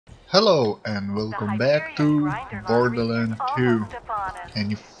Hello and welcome back to Borderlands 2.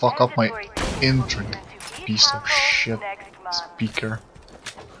 And you fuck up my intro, you piece of shit speaker.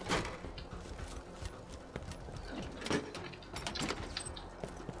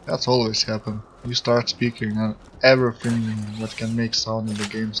 That's always happen. You start speaking and everything that can make sound in the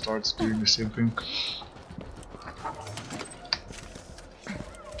game starts doing the same thing.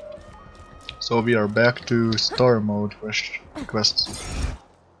 So we are back to story mode quests.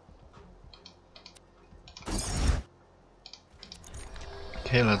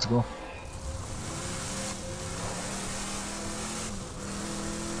 Okay, let's go.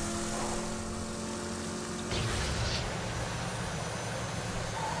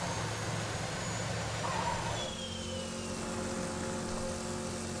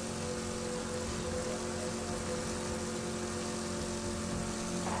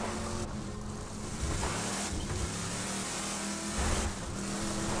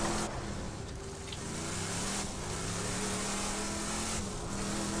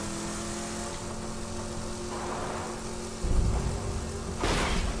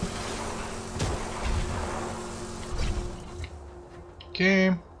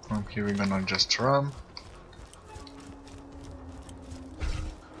 Okay, from here we're gonna just run.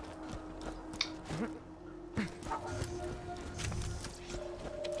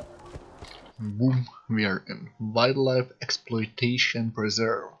 Boom, we are in Wildlife Exploitation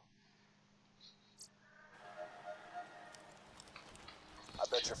Preserve. I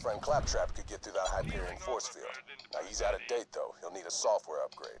bet your friend Claptrap could get through that Hyperion force field. Now he's out of date though, he'll need a software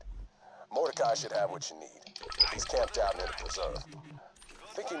upgrade. Mordecai should have what you need. He's camped out near the preserve.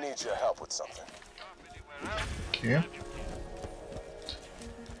 I think he needs your help with something. Okay.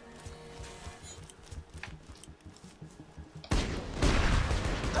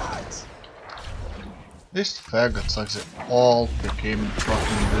 Nice. These faggots like they all became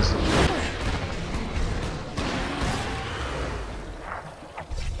fucking invisible.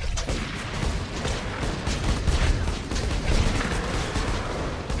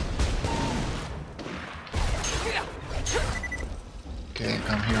 Okay,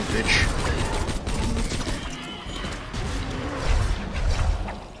 come here, bitch.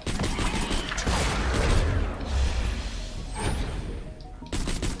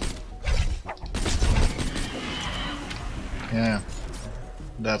 Yeah,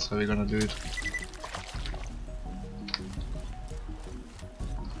 that's how we're gonna do it.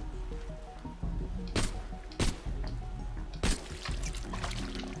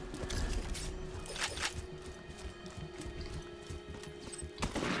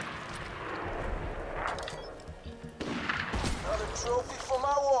 Another trophy for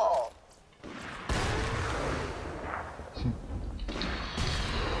my wall.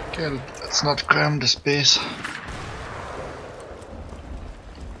 Okay, let's not cram the space.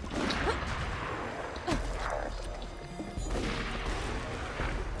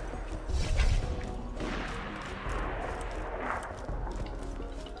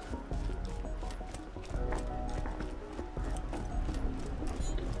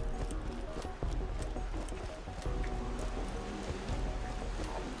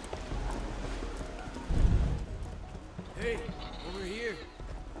 Hey, over here.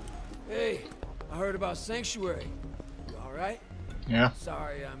 Hey, I heard about Sanctuary. You alright? Yeah.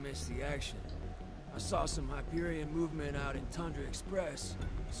 Sorry I missed the action. I saw some Hyperion movement out in Tundra Express,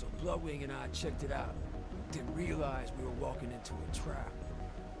 so BLOODWING and I checked it out. Didn't realize we were walking into a trap.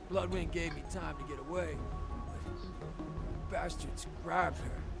 BLOODWING gave me time to get away, but bastards grabbed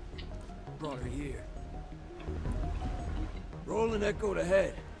her. Brought her here. Rolling echoed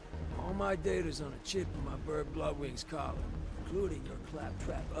ahead. All my data's on a chip in my bird BLOODWING's collar, including your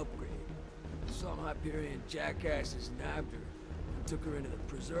Claptrap upgrade. Some Hyperion jackasses nabbed her and took her into the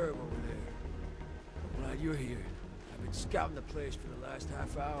preserve over there. I'm glad you're here. I've been scouting the place for the last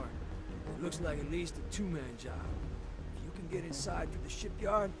half hour. It looks like at least a two-man job. If you can get inside through the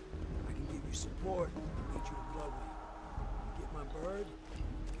shipyard, I can give you support and lead you to BLOODWING. You get my bird,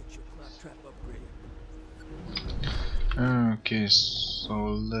 get your Claptrap upgrade. Okay, so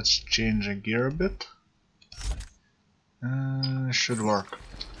let's change the gear a bit. Should work.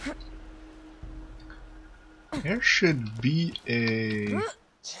 There should be a...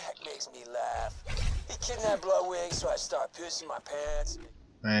 Jack makes me laugh. He kidnapped BLOODWING, so I start pissing my pants.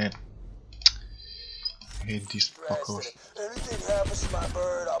 Wait. I hate these Stressed fuckers. that if anything happens to my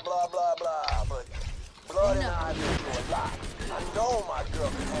bird, I'll blah blah blah. But Blood and I have been through a lot. I know my girl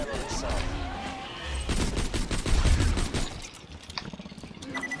can handle herself.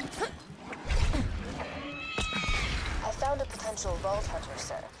 I found a potential vault hunter,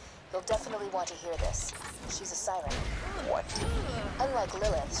 sir. You'll definitely want to hear this. She's a siren. What? Unlike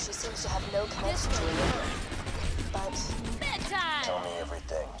Lilith, she seems to have no connection to Olivia. But Tell me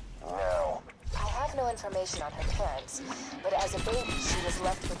everything. Now. I have no information on her parents, but as a baby, she was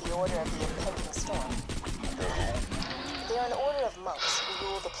left with the order of the impending storm. They are an order of monks who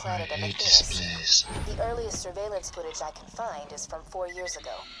rule the planet of Athenas. The earliest surveillance footage I can find is from 4 years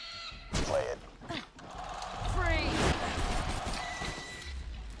ago. Play it.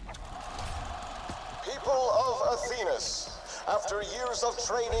 People of Athenas, after years of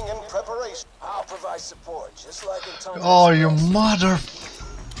training and preparation, I'll provide support, just like in time. Oh, you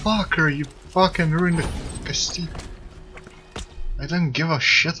motherfucker! You fucking ruined the castillo. I don't give a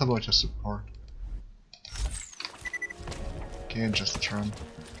shit about your support. Can't just run.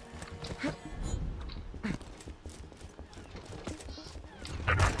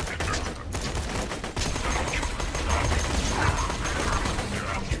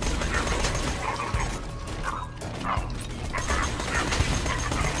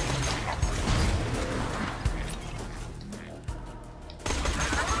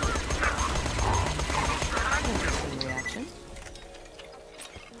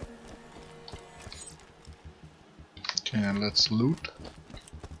 Okay, and let's loot.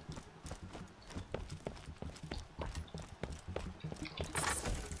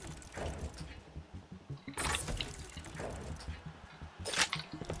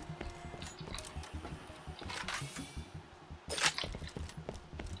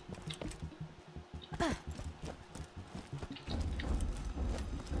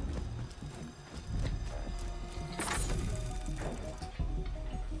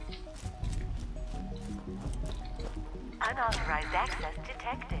 Unauthorized access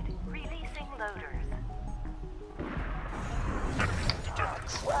detected. Releasing loaders.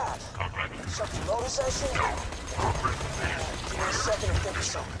 Crap! Something notice that shit? Give me a second to think of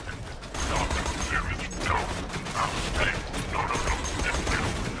something.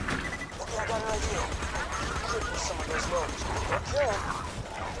 Okay, I got an idea. Cripple some of those loaders. Don't kill them.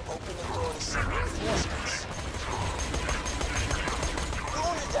 Open the door to some reinforcements. You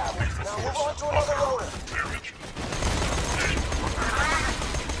wounded that one. Now move on to another loader.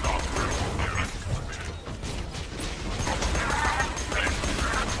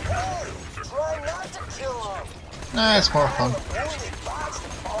 Nah, it's more fun.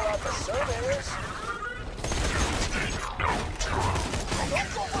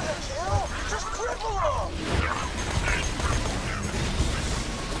 Just cripple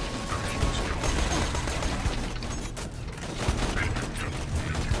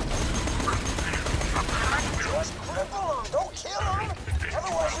him, don't kill him,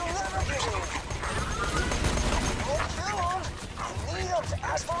 otherwise you'll never get in. Don't kill him, you need him to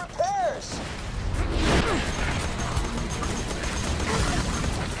ask for repairs.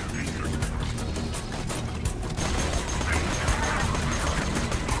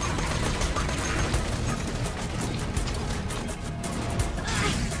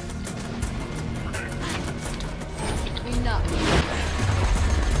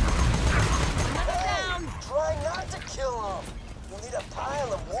 Try not to kill him. You'll need a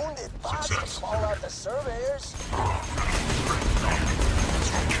pile of wounded bodies to call out the surveyors.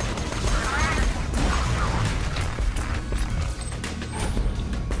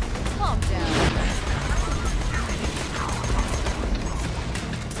 Calm down.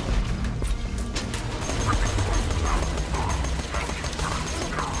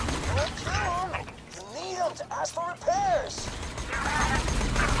 Don't kill him. You need him to ask for repairs.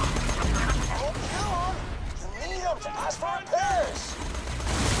 Don't kill him. You need him to ask for repairs.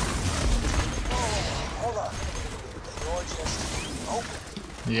 Oh, hold on. The door just opened.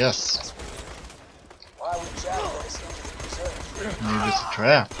 Yes. That's weird. Why would Jack let us into the preserve? Maybe it's a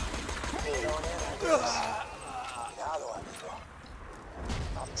trap. Get on in, I guess. Now do I go?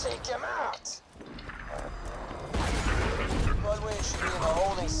 I'll take him out. Bloodwing should be in the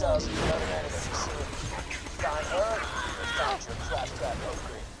holding cells at the other end of the facility. Find her, or find your claptrap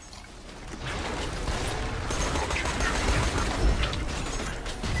upgrade.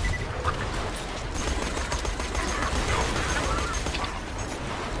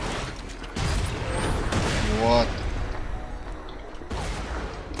 What?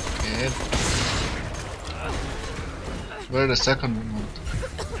 Kid? Where's the second one?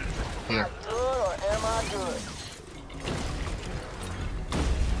 Here. Good or am I good?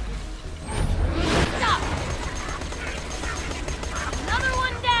 Stop! Another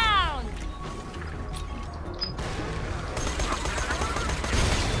one down!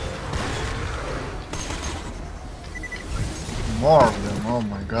 More of them, oh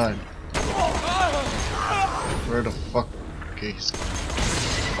my god. Where the fuck? Okay,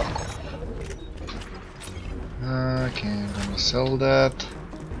 fuck off. Okay, I'm gonna sell that.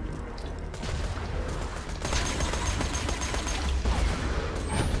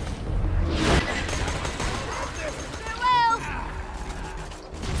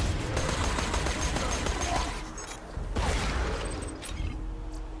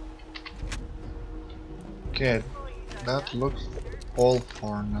 Okay, that looks all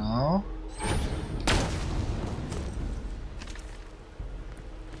for now.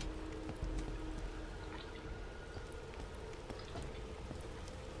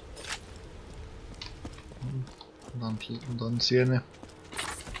 Don't see any.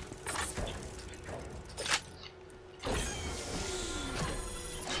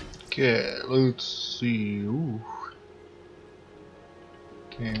 Okay, let's see. Ooh.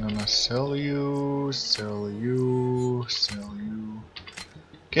 Okay, I'm gonna sell you, sell you, sell you.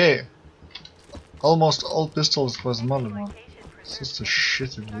 Okay, almost all pistols was Mollyman. It's just a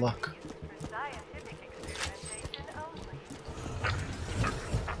shit of luck.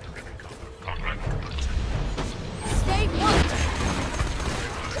 Stay put.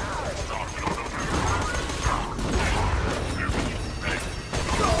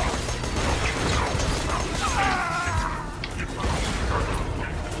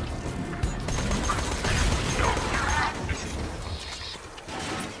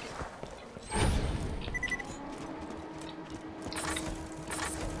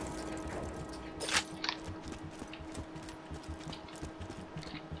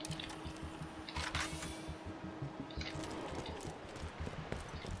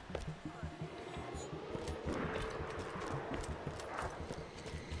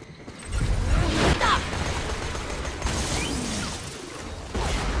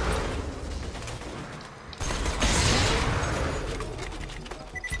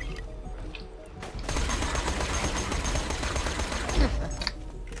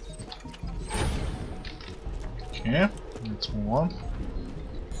 Okay, let's move on.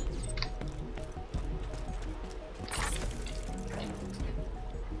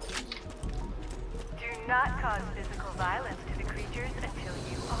 Do not cause physical violence to the creatures until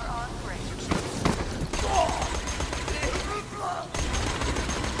you are on break.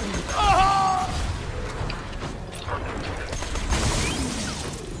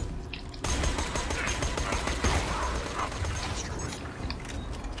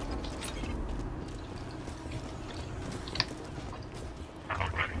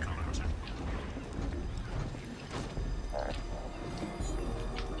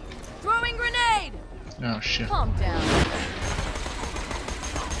 Throwing grenade. Oh shit. Calm down.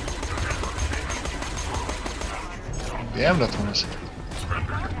 Damn, that one is.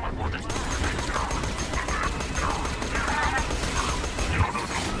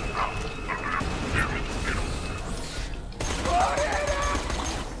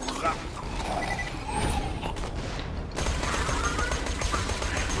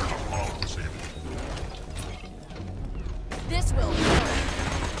 This will hurt.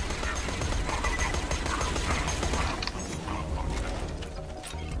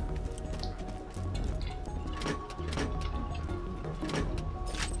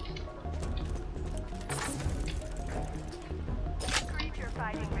 Creature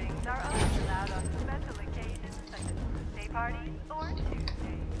fighting rings are only allowed on special occasions such as birthday parties or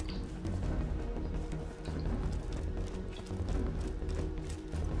Tuesdays.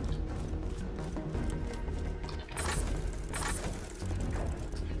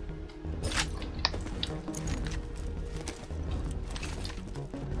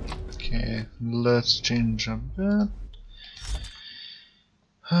 Okay, let's change a bit.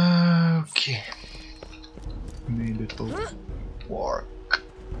 Okay. Made it all work.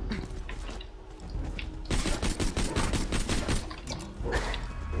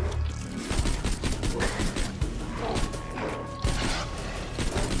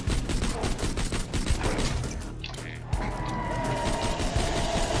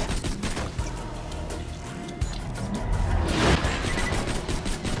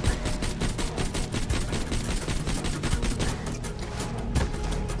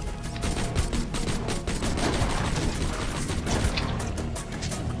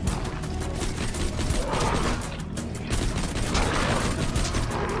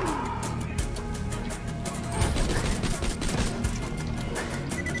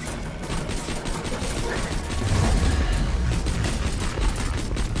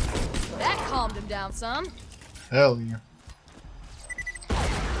 Calmed him down some. Hell yeah.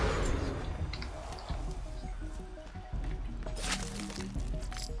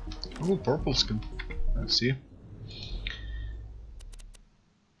 Oh, purple skin. I see.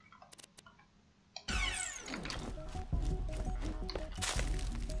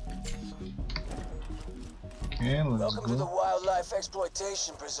 Welcome to the Wildlife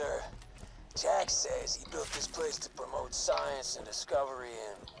Exploitation Preserve. Jack says he built this place to promote science and discovery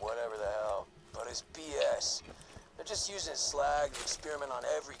and whatever the hell. But it's BS. They're just using slag to experiment on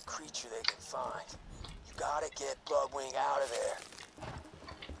every creature they can find. You gotta get Bloodwing out of there.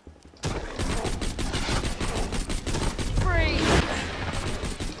 Freeze!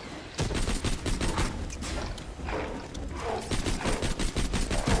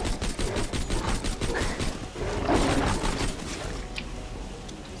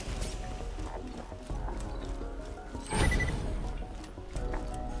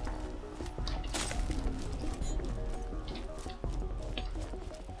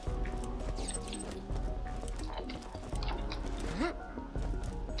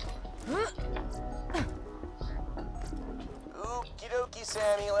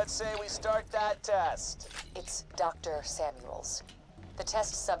 Sammy, let's say we start that test. It's Dr. Samuels. The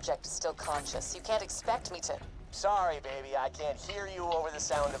test subject is still conscious. You can't expect me to... Sorry, baby, I can't hear you over the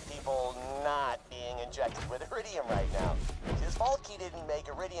sound of people not being injected with iridium right now. His fault he didn't make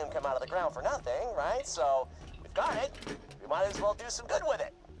iridium come out of the ground for nothing, right? So, we've got it. We might as well do some good with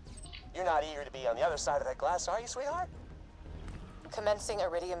it. You're not eager to be on the other side of that glass, are you, sweetheart? Commencing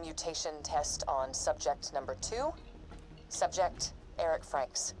iridium mutation test on subject number 2. Subject... Eric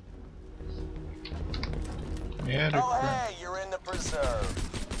Franks. Oh, hey, you're in the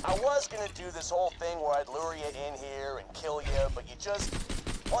preserve. I was gonna do this whole thing where I'd lure you in here and kill you, but you just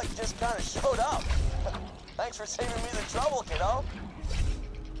kind of showed up. Thanks for saving me the trouble, kiddo.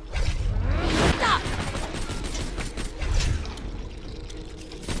 Stop!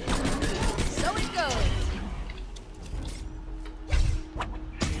 So it goes.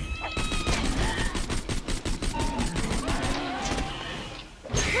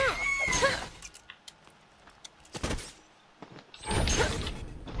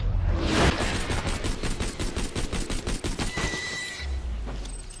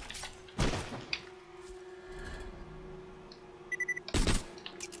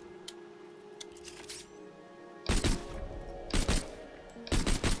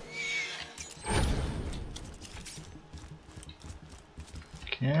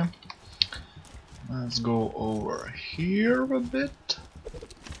 Okay, let's go over here a bit.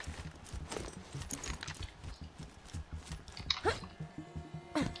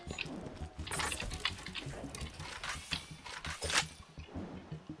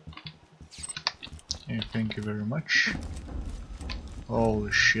 Okay, thank you very much.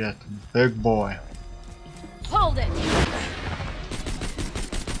 Holy shit, big boy. Hold it!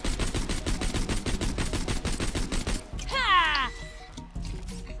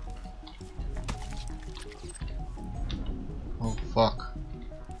 Oh fuck.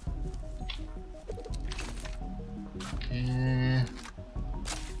 Okay.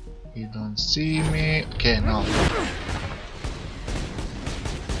 He don't see me. Okay, now.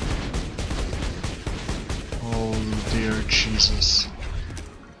 Oh dear Jesus.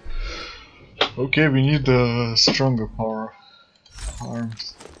 Okay, we need a stronger power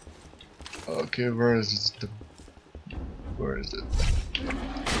arms. Okay, where is it? Where is it?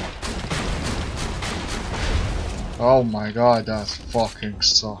 Oh my god, that fucking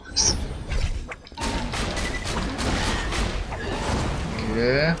sucks.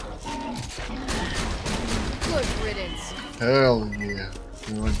 Okay. Good riddance. Hell yeah.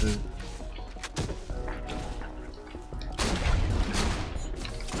 What the...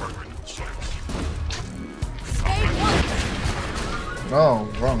 No,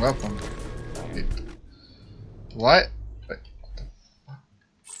 wrong weapon. What? Wait,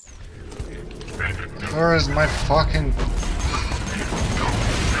 where is my fucking...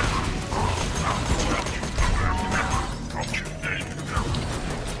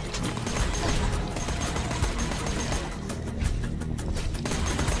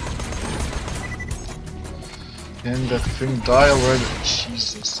 Can that thing die already?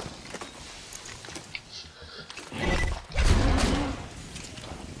 Jesus.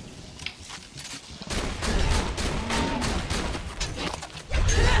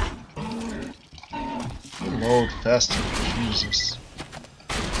 Load faster, Jesus.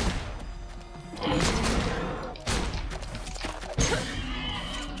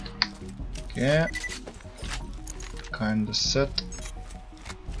 Okay. Kinda set.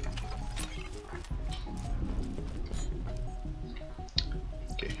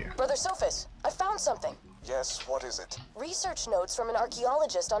 Okay, here. Brother Sophus, I found something. Yes, what is it? Research notes from an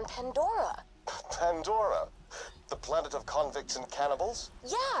archaeologist on Pandora. Pandora? The planet of convicts and cannibals?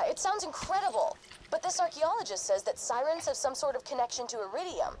 Yeah, it sounds incredible. But this archaeologist says that sirens have some sort of connection to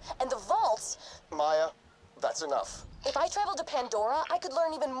Iridium, and the vaults... Maya, that's enough. If I traveled to Pandora, I could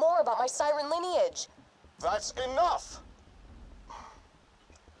learn even more about my siren lineage. That's enough!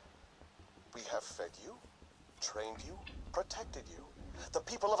 We have fed you, trained you, protected you. The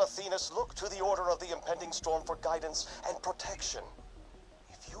people of Athenas look to the order of the impending storm for guidance and protection.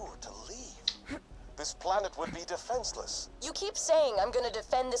 If you were to leave, this planet would be defenseless. You keep saying I'm gonna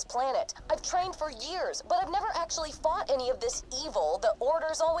defend this planet. I've trained for years, but I've never actually fought any of this evil the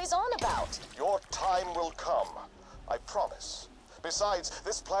Order's always on about. Your time will come, I promise. Besides,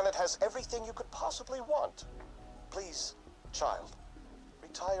 this planet has everything you could possibly want. Please, child,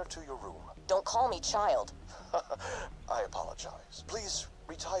 retire to your room. Don't call me child. I apologize. Please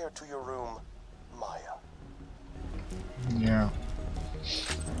retire to your room, Maya. Yeah.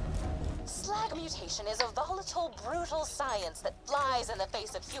 Slag mutation is a volatile, brutal science that flies in the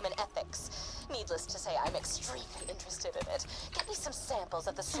face of human ethics. Needless to say, I'm extremely interested in it. Get me some samples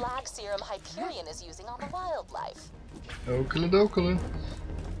of the slag serum Hyperion is using on the wildlife. Okie-dokey.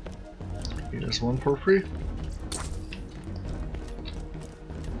 Here's one for free.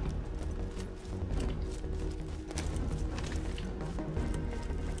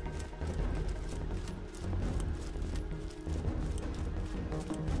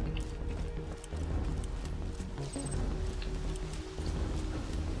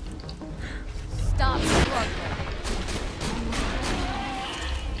 Stop struggling.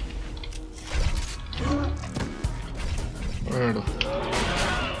 Where the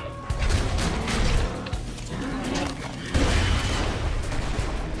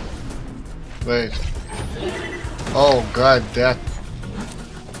wait. Oh god, that.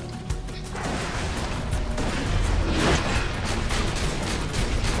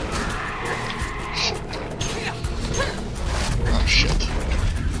 Oh shit.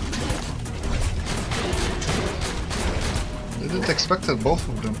 Didn't expect that both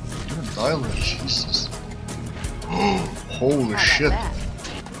of them. Didn't die there, Jesus. Holy shit.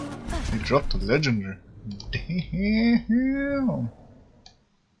 He dropped a legendary. Damn.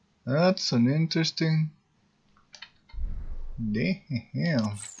 That's an interesting.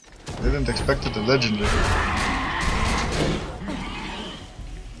 Damn. Didn't expect it a legendary.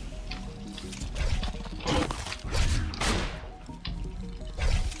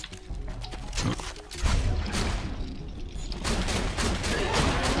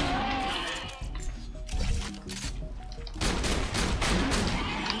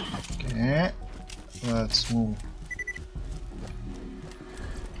 Okay. Let's move.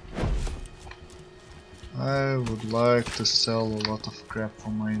 I would like to sell a lot of crap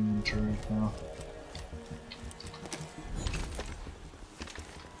from my inventory right now.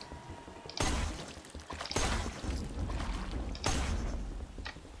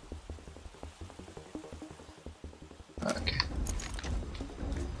 Okay.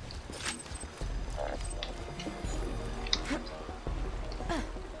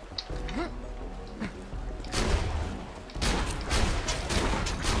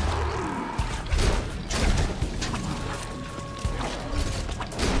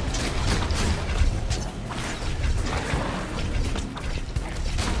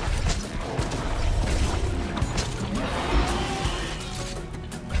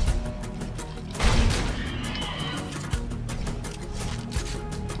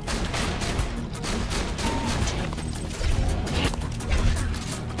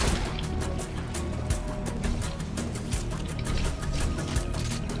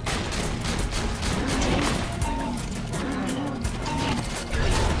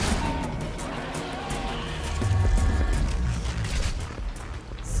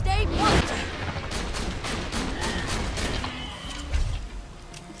 Stay put.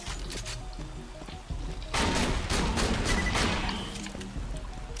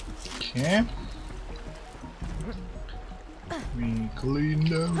 Okay. We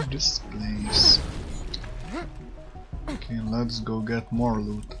cleaned out this place. Okay, let's go get more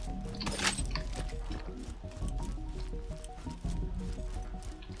loot.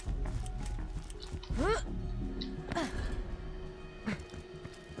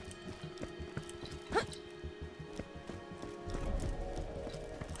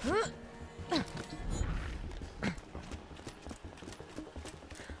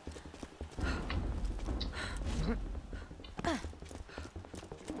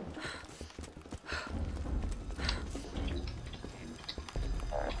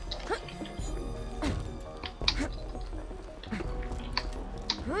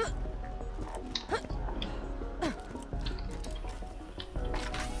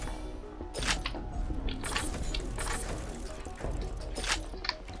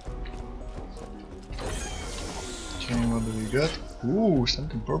 Okay, what do we got? Ooh,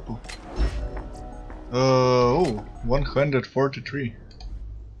 something purple. Oh, 143.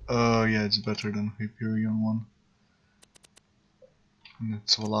 Yeah, it's better than Hyperion one. And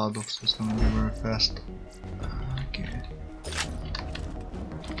it's Voladov, so it's gonna be very fast. Okay.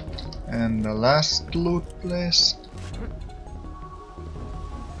 And the last loot place.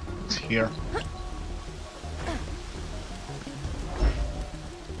 It's here.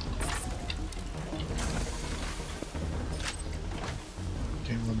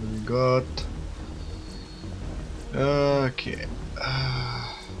 Okay, what do we got? Okay.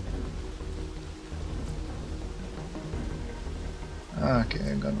 Okay,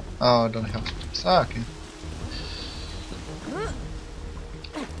 I'm gonna. Oh, I don't have space. Okay.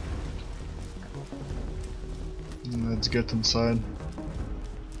 Let's get inside.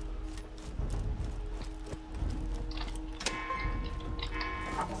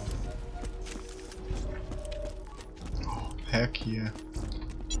 Oh, heck yeah.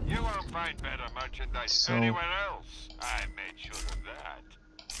 You won't find better merchandise anywhere else. I made sure of that.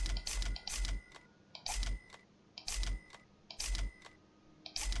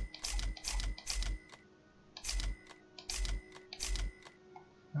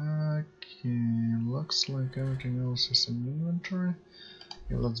 Okay, looks like everything else is in inventory.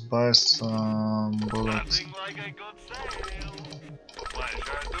 Okay, let's buy some bullets. Nothing like a good sale.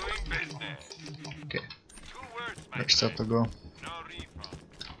 Pleasure doing business. Okay, 2 words, my we're set to friend. go. No refund.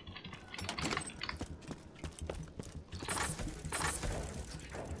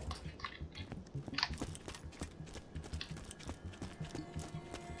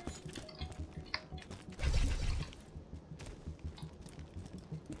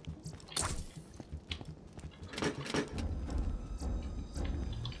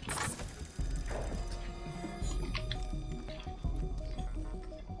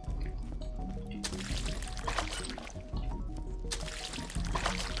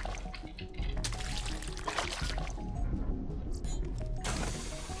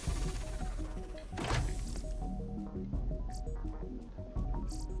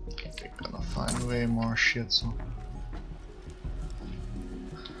 They're gonna find way more shit, so.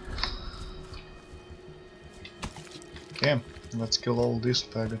 Okay, let's kill all these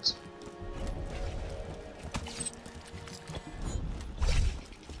faggots.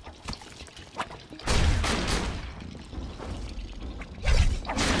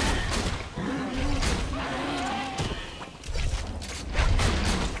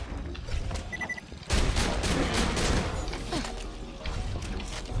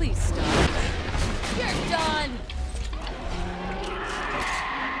 Please stop. You're done!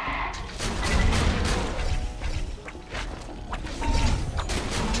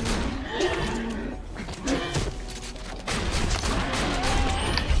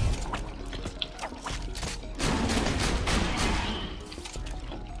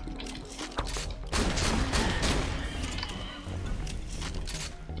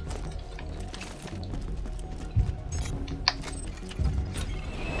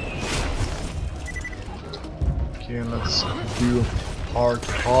 Okay, let's do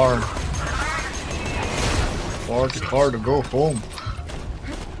party hard. Party hard to go home.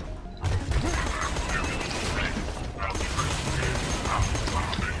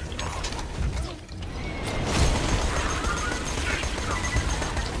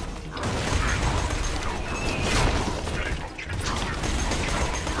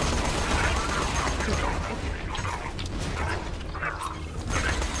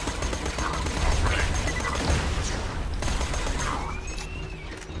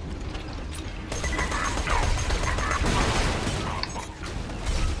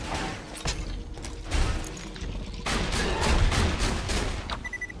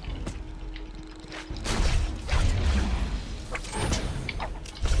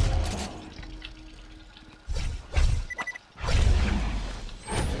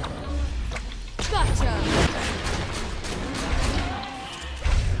 Gotcha!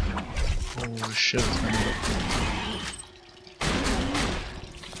 Holy shit, man.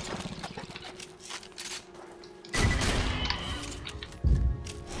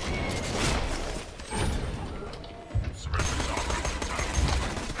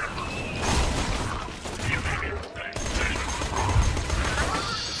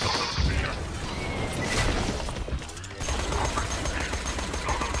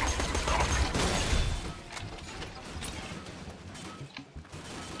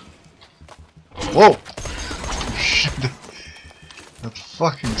 Whoa! Shit, that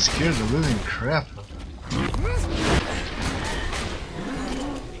fucking scared the living crap out of me.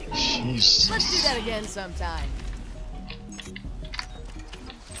 Jesus. Let's do that again sometime.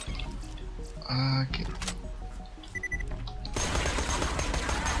 Okay.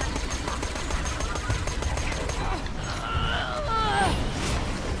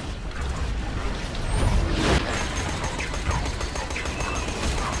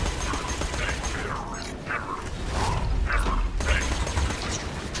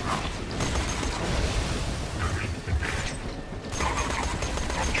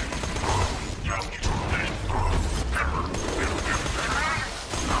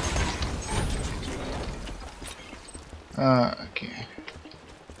 Okay.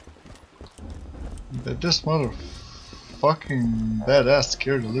 But this motherfucking badass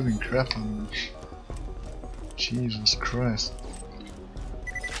scared the living crap out of me. Jesus Christ.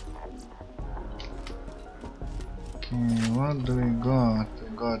 Okay, what do we got? We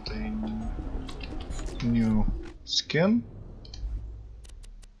got a new skin.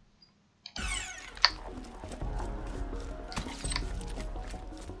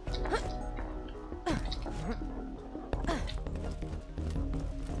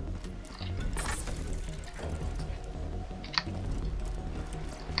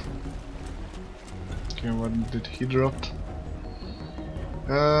 Okay, what did he drop?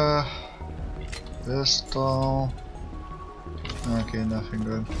 Pistol. Okay, nothing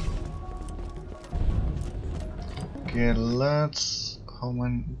good. Okay, let's. How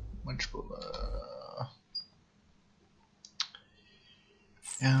much?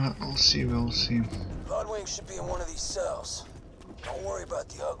 Yeah, we'll see. We'll see. Bloodwing should be in one of these cells. Don't worry about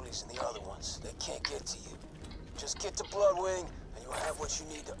the uglies and the other ones. They can't get to you. Just get to Bloodwing, and you'll have what you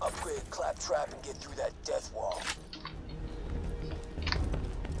need to upgrade Claptrap and get through that death wall.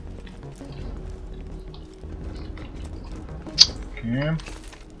 Okay.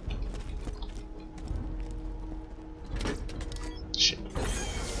 Shit.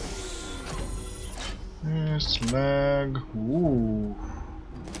 Yes, lag. Ooh.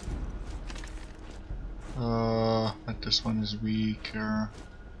 But this one is weaker.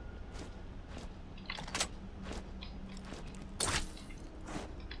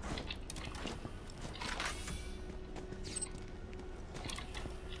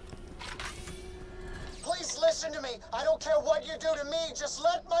 Listen to me. I don't care what you do to me. Just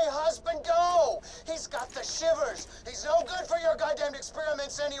let my husband go. He's got the shivers. He's no good for your goddamn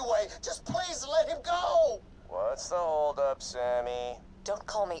experiments anyway. Just please let him go. What's the holdup, Sammy? Don't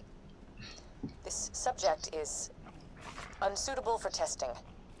call me. This subject is unsuitable for testing.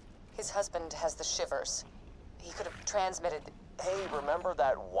 His husband has the shivers. He could have transmitted. Hey, remember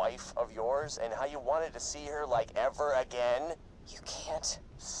that wife of yours and how you wanted to see her like ever again? You can't.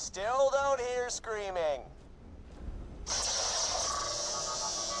 Still don't hear screaming.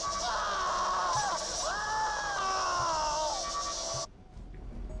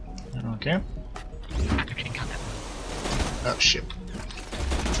 Okay. Oh shit.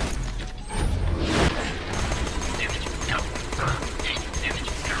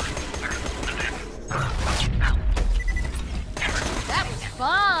 That was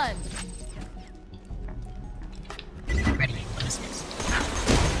fun!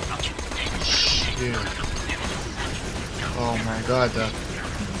 Shit. Oh my god, that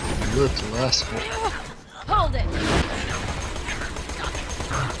little asshole. Hold it!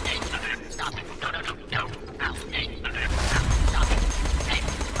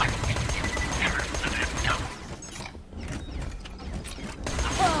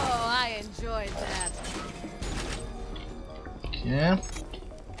 Oh, I enjoyed that. Okay.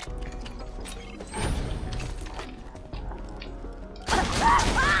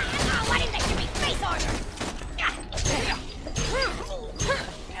 Why didn't they give me face order?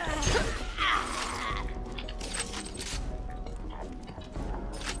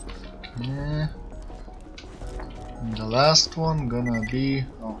 Yeah. And the last one gonna be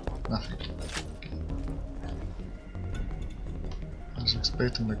nothing. I was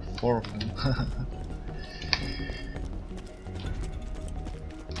expecting like 4 of them.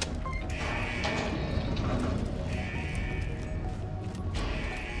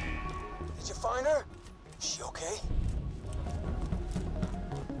 Did you find her? Is she okay?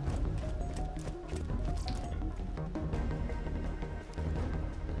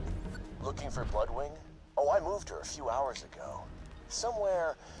 Looking for Bloodwing? Oh, I moved her a few hours ago.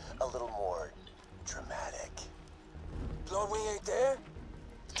 Somewhere a little more dramatic. Bloodwing ain't there?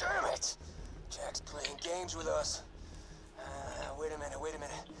 Damn it! Jack's playing games with us. Wait a minute.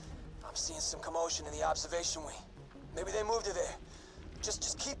 I'm seeing some commotion in the observation wing. Maybe they moved her there.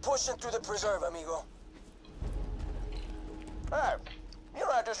 Just keep pushing through the preserve, amigo. Hey, you know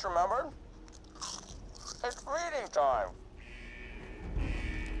what I just remembered? It's feeding time.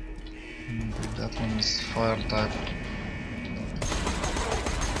 That one is fire type.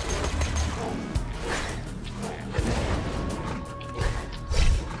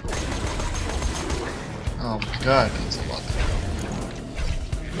 Oh my god, that's a lot.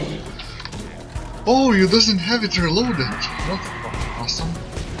 Oh, you doesn't have it reloaded. That's awesome.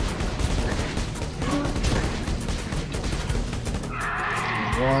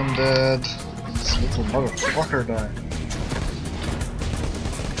 One dead. This little motherfucker died.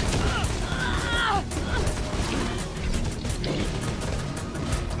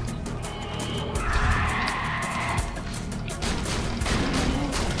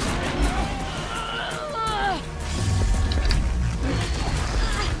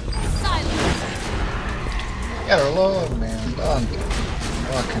 on.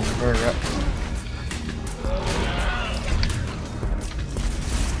 Fucking burger.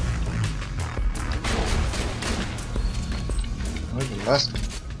 Where's the last one?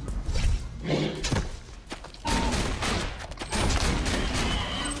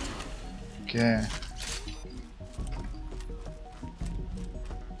 Okay.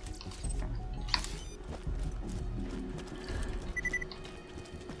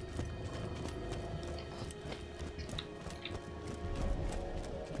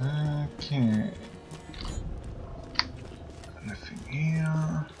 Okay. Nothing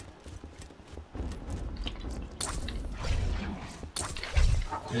here.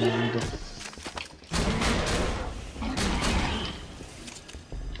 And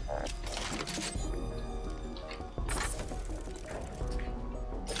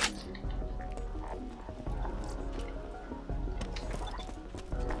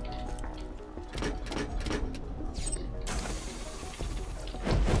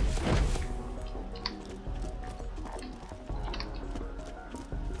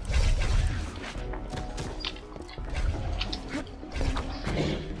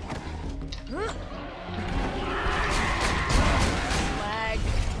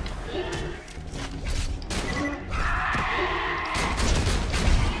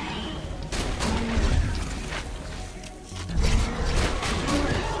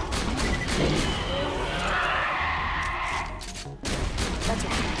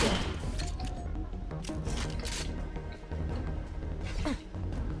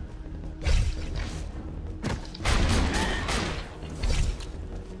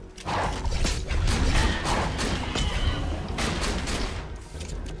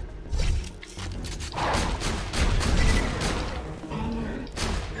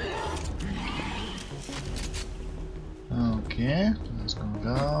okay, let's go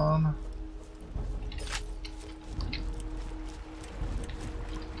down.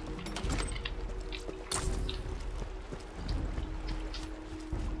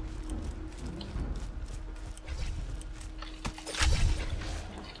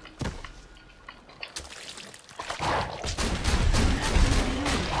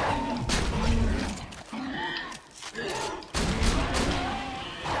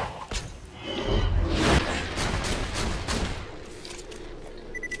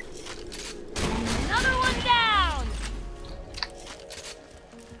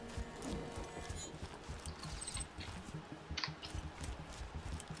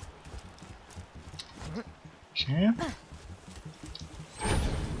 Okay.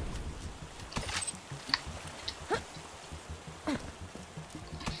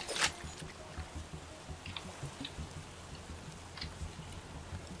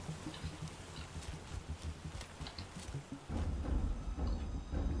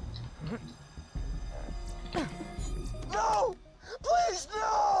 No! Please,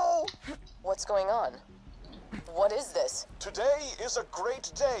 no! What's going on? What is this? Today is a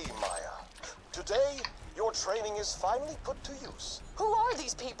great day, Maya. Today, your training is finally put to use. Who are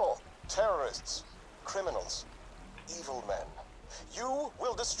these people? Terrorists, criminals, evil men. You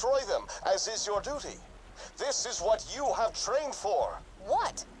will destroy them, as is your duty. This is what you have trained for.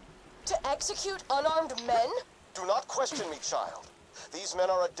 What? To execute unarmed men? Do not question me, child. These men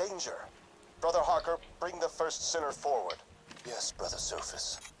are a danger. Brother Harker, bring the first sinner forward. Yes, Brother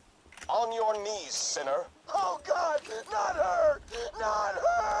Sophus. On your knees, sinner. Oh, God! Not her! Not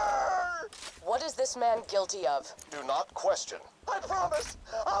her! What is this man guilty of? Do not question. I promise!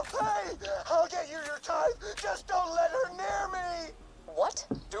 I'll pay! I'll get you your tithe! Just don't let her near me! What?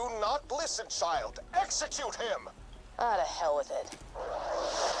 Do not listen, child. Execute him! Ah, to hell with it.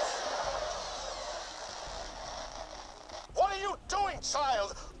 What are you doing,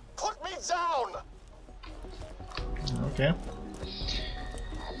 child? Put me down! Okay.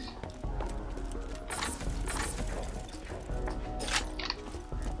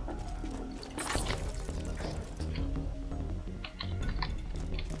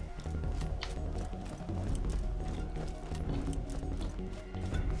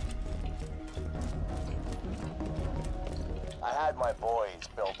 I had my boys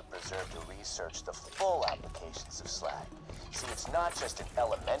build a preserve to research the full applications of slag. See, it's not just an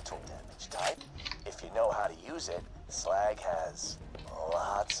elemental damage type. If you know how to use it, slag has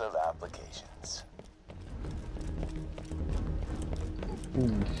lots of applications.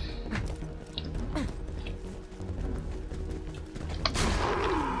 Ooh.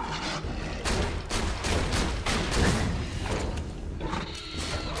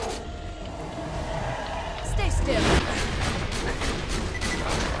 Stay still.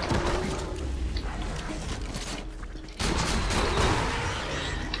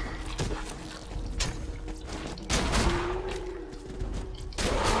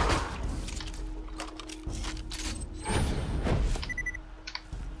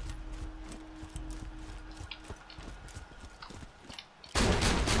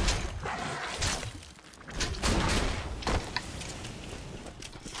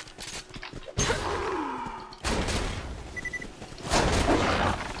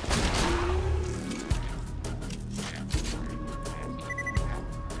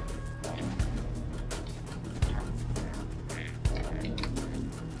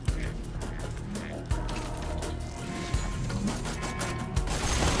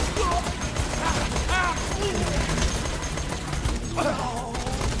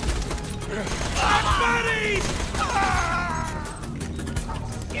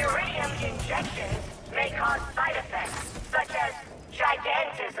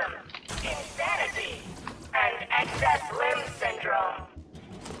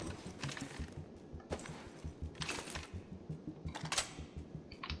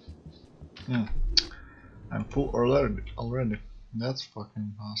 I'm full already. That's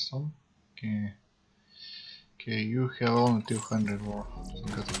fucking awesome. Okay. Okay, you have only 200 more. So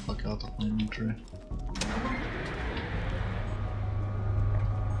get the fuck out of my inventory.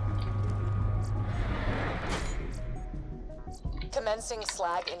 Commencing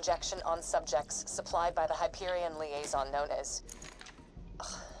slag injection on subjects supplied by the Hyperion liaison known as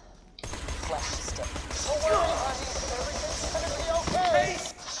Flesh Stick. Don't worry, honey. Everything's gonna be okay.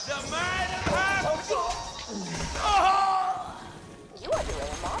 The man of half! You are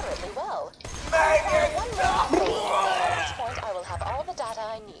doing moderately well. One more thing, at which point I will have all the data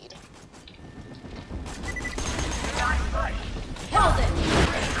I need. Hold it!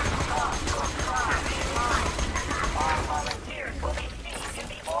 All volunteers will be seen in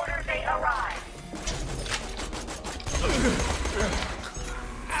the order they arrive.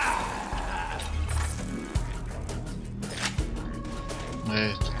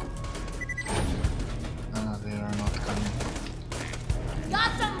 Wait. They are not coming.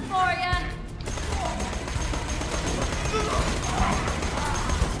 Got something for ya!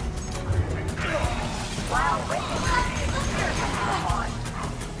 While waiting for the experience to come on,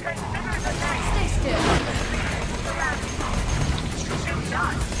 consider the next Stay still. surrounding you. Do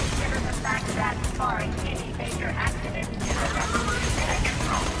not consider the fact that, barring any major accident in the next few minutes,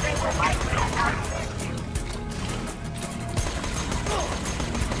 they will likely outlive you.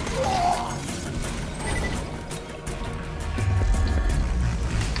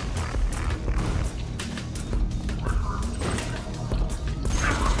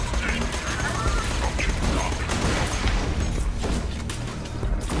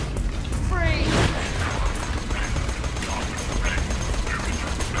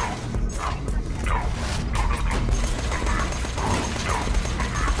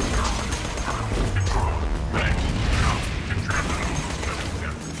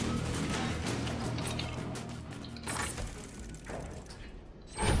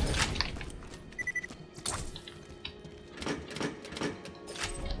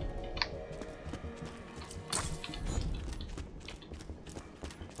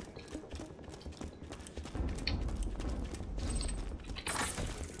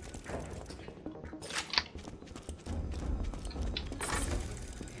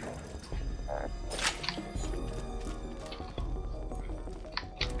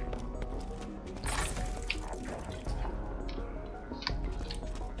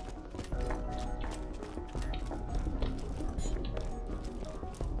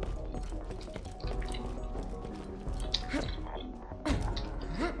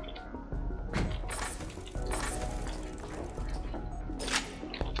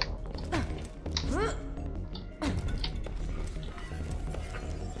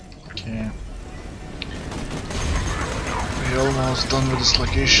 Okay. We're almost done with this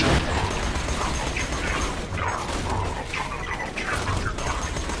location.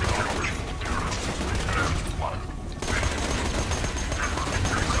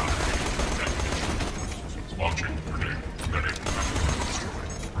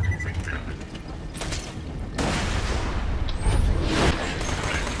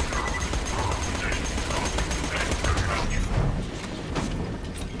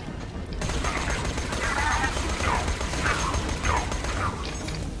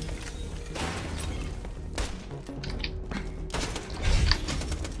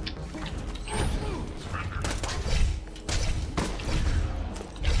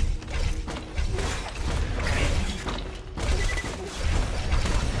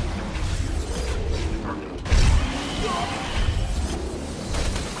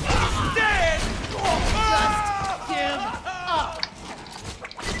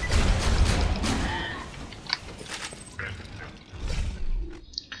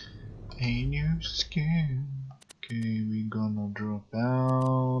 A new skin. Okay, we gonna drop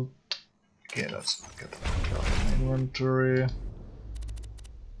out. Okay, let's get the fuck out of my inventory.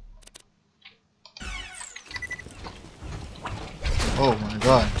 Oh my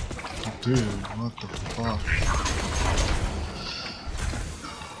god. Dude, what the fuck?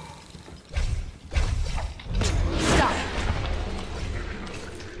 Stop!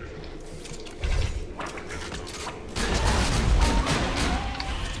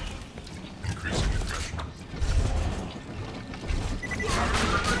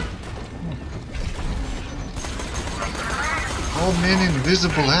 How many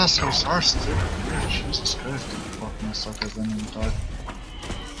invisible assholes are still here? Jesus Christ, fucking suck as enemy type.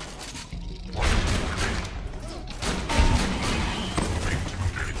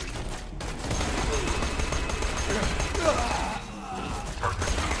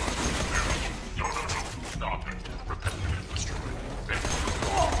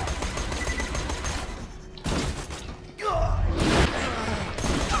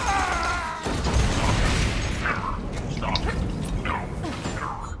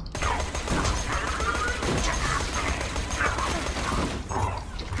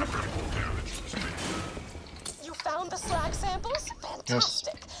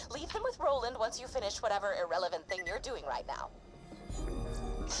 Fantastic. Leave them with Roland once you finish whatever irrelevant thing you're doing right now.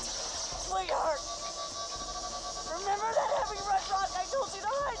 Sweetheart! Remember that heavy red rock I told you to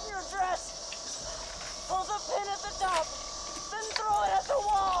hide in your dress? Pull the pin at the top, then throw it at the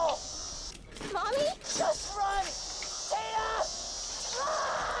wall! Mommy? Just run! Tia!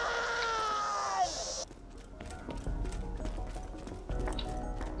 Run!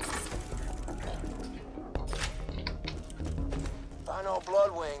 If I know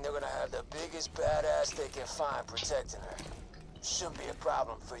Bloodwing, they're gonna have the biggest badass they can find protecting her. Shouldn't be a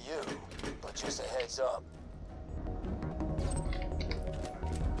problem for you, but just a heads up.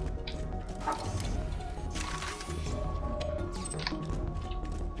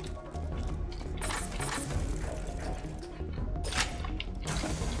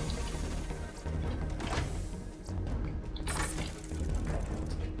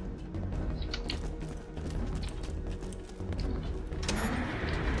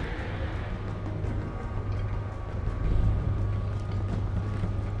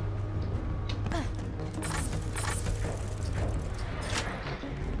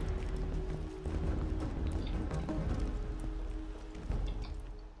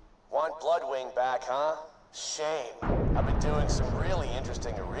 Want Bloodwing back, huh? Shame. I've been doing some really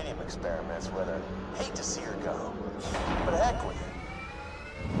interesting iridium experiments with her. Hate to see her go. But heck with it.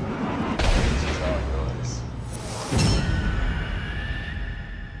 She's all yours.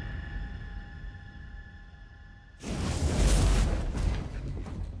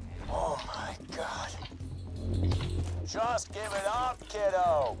 Oh my god. Just give it up,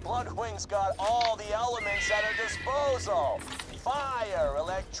 kiddo. Bloodwing's got all the elements at her disposal. Fire,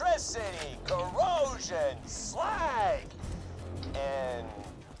 electricity, corrosion, slag, and...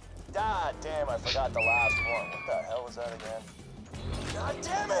 God damn, I forgot the last one. What the hell was that again? God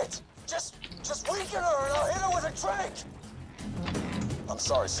damn it! Just weaken her and I'll hit her with a drink! I'm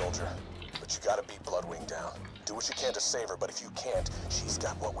sorry, soldier, but you gotta beat Bloodwing down. Do what you can to save her, but if you can't, she's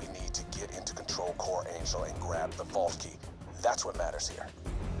got what we need to get into Control Core Angel and grab the vault key. That's what matters here.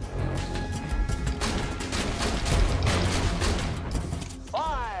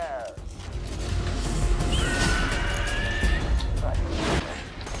 Fire!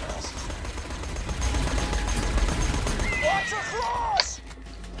 Watch her cross!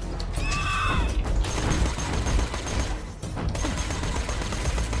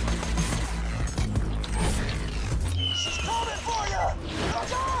 She's coming for you!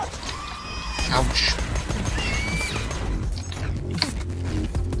 Look out! Ouch.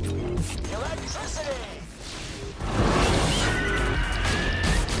 Electricity!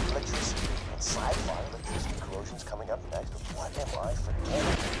 Electricity and slag fire. Electricity corrosion's coming up next. What am I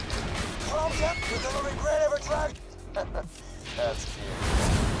forgetting? Calm down, you're gonna regret ever trying. That's cute.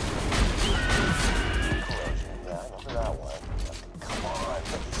 Corrosion, yeah, I remember that one. Come on,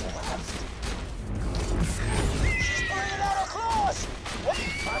 but he's left. She's bringing out her claws! What?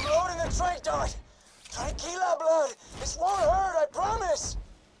 I'm loading the trank dart! Tranquila, blood! This won't hurt, I promise!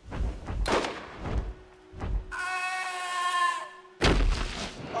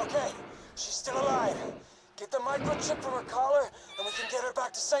 Okay, she's still alive. Get the microchip from her collar, and we can get her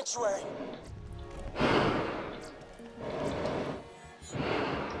back to Sanctuary.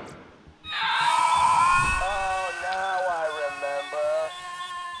 Oh, now I remember.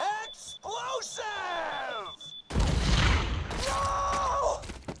 Explosive! No!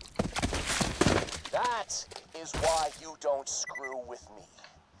 That is why you don't screw with me.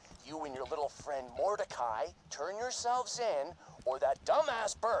 You and your little friend Mordecai turn yourselves in, or that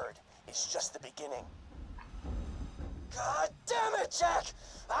dumbass bird is just the beginning. God damn it, Jack!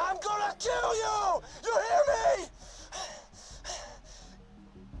 I'm gonna kill you! You hear me?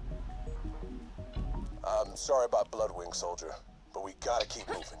 I'm sorry about Bloodwing, soldier, but we gotta keep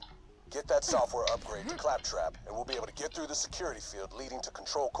moving. Get that software upgrade to Claptrap, and we'll be able to get through the security field leading to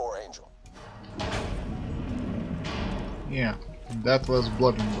Control Core Angel. Yeah, that was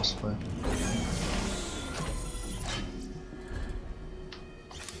Bloodwing boss fight.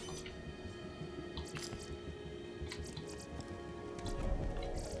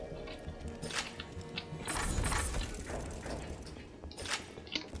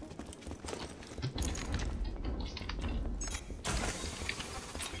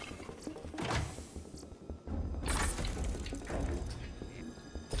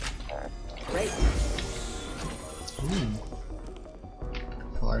 Great. Ooh.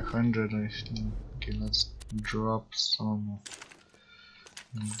 500, I think. Okay, let's drop some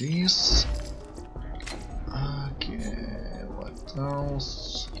of these. Okay, what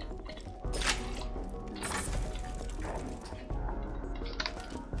else?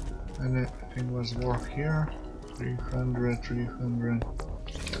 Anything was worth here? 300, 300.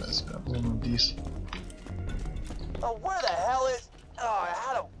 Okay, let's grab one of these. Oh, where the hell is... Oh, I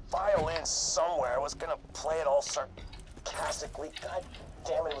had a violin somewhere. I was gonna play it all sarcastically. God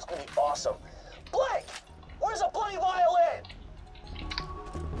damn it, it was gonna be awesome. Blake! Where's a bloody violin?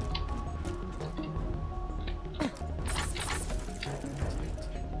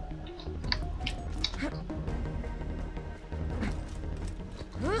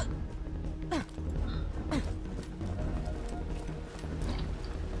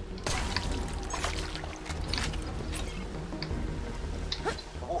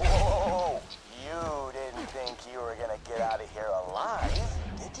 Whoa! You didn't think you were gonna get out of here alive,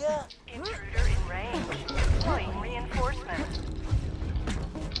 did ya? Intruder in range. Deploying reinforcement.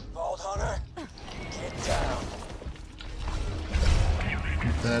 Vault Hunter, get down.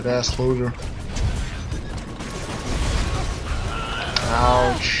 Badass loader.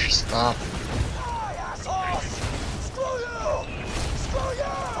 Ouch, stop. Die, assholes! Screw you! Screw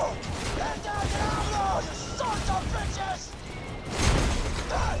you! Get down, Diablo! You sons of bitches!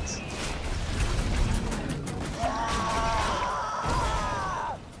 Thanks!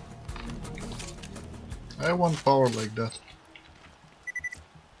 I want power like that.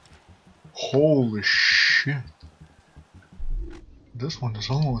 Holy shit. This one is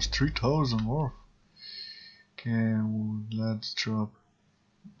almost 3,000 more. Okay, let's drop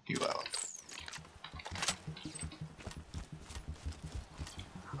you out.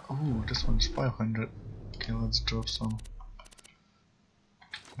 Oh, this one's 500. Okay, let's drop some.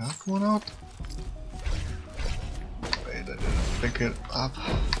 That one out? Wait, I didn't pick it up.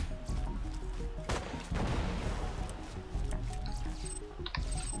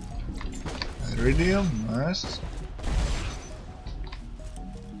 Iridium, nice.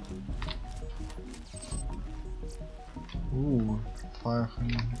 Ooh,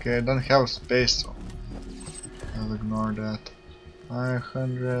 500. Okay, I don't have space, so I'll ignore that.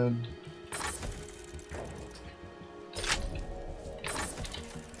 500.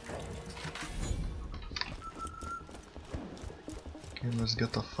 Okay, let's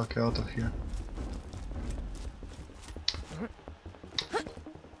get the fuck out of here.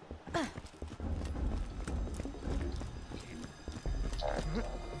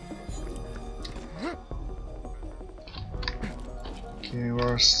 Okay,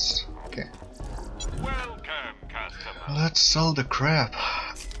 where's... Okay. Welcome, customer. Let's sell the crap.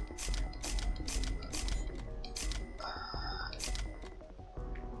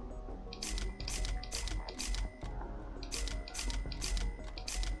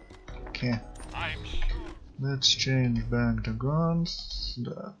 Okay. I'm sure. Let's change back the guns.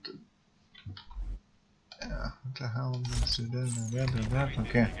 That. Yeah, what the hell is that?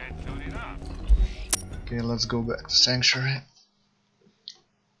 Okay. Get loaded up. Okay, let's go back to Sanctuary.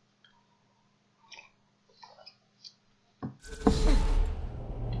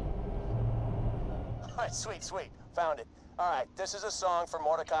 Alright, sweet, sweet. Found it. Alright, this is a song for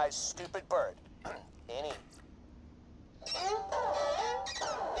Mordecai's stupid bird. Any.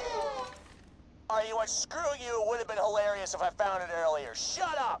 Alright, you know what? Screw you. It would have been hilarious if I found it earlier.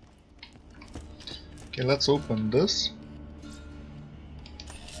 Shut up! Okay, let's open this.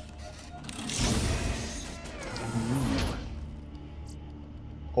 Ooh.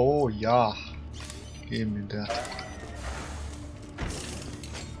 Oh yeah, give me that.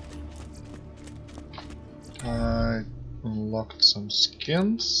 I unlocked some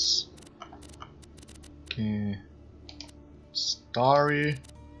skins. Okay, Starry,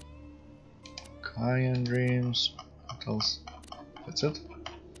 Cayenne Dreams. What else? That's it.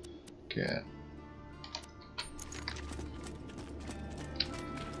 Okay.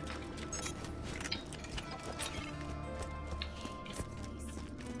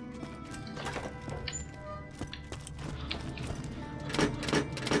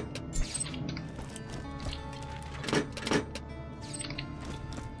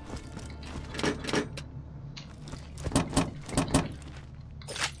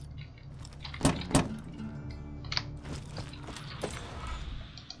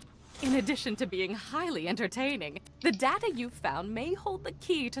 In addition to being highly entertaining, the data you've found may hold the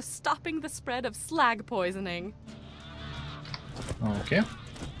key to stopping the spread of slag poisoning. Okay.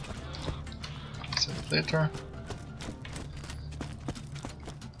 See you later.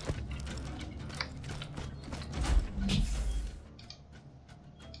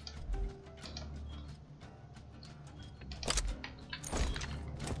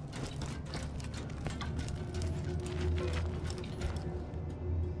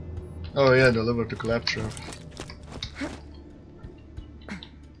 Oh yeah, deliver to claptrap.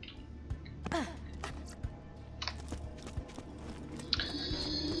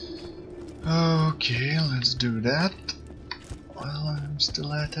 Okay, let's do that while I'm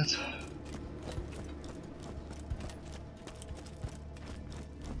still at it.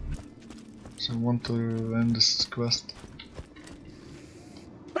 So I want to end this quest.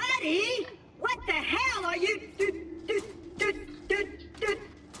 Buddy, what the hell are you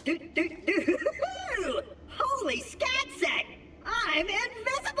Holy scatsack! I'm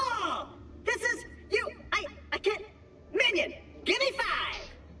invisible! This is you. I can't. Minion, give me 5.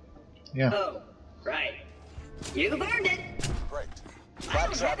 Yeah. Oh, right. You've earned it. Great. I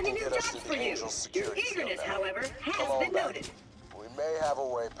don't Claptrap have any will new get us jobs through for the you. Angel's Your security field eagerness, now. however, Come has on been back. noted. We may have a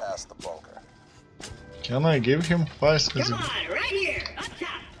way past the bunker. Can I give him 5 Come specific? on, right here, up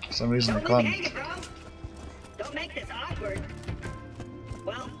top. For some reason I Don't leave me can't. hanging, bro. Don't make this awkward.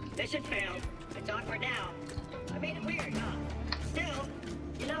 Well, mission failed. It's awkward now. I made it weird, huh? Still,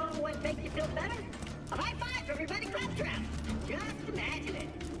 you know what makes you feel better? A high five for everybody Claptrap. Just imagine it.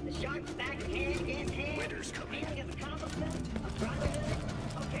 The sharks back hand against hand. Winter's coming. Feeling of accomplishment, of brotherhood.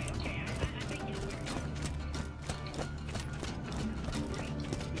 Okay, I think it's weird.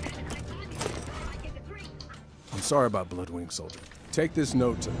 I'm sorry about Bloodwing, soldier. Take this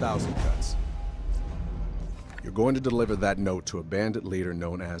note to 1,000 Cuts. You're going to deliver that note to a bandit leader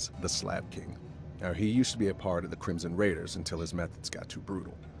known as the Slab King. Now, he used to be a part of the Crimson Raiders until his methods got too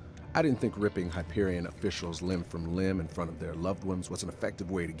brutal. I didn't think ripping Hyperion officials limb from limb in front of their loved ones was an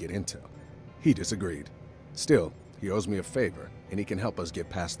effective way to get intel. He disagreed. Still, he owes me a favor, and he can help us get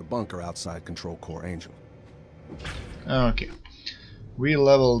past the bunker outside Control Core Angel. Okay. We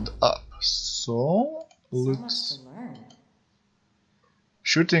leveled up, so let's...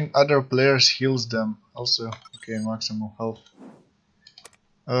 Shooting other players heals them. Also, okay, maximum health.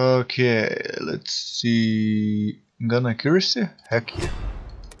 Okay, let's see. Gun accuracy? Heck yeah.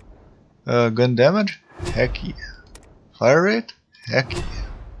 Gun damage? Heck yeah. Fire rate? Heck yeah.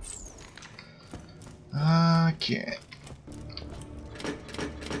 Okay.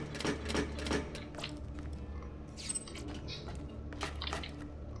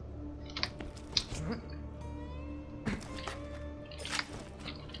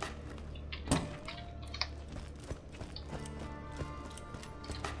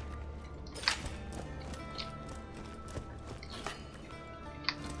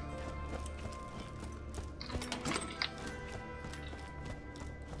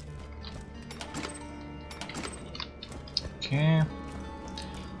 Okay.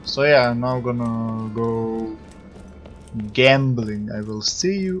 So yeah, I'm now gonna go gambling. I will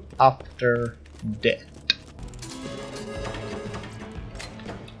see you after that.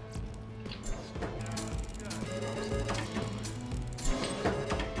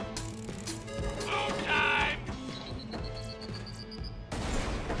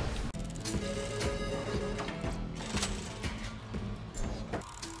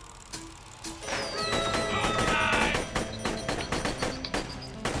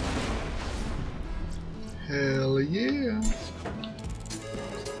 Hell yeah!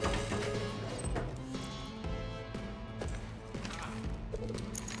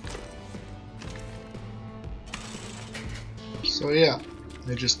 So yeah,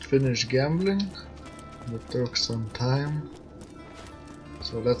 I just finished gambling. It took some time.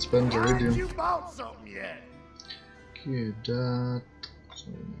 So let's spend the iridium. You bought something yet? Okay, that, so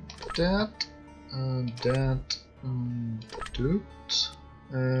that, that, and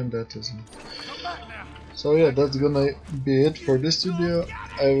that isn't. So yeah, that's gonna be it for this video.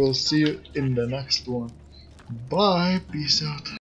 I will see you in the next one. Bye, peace out.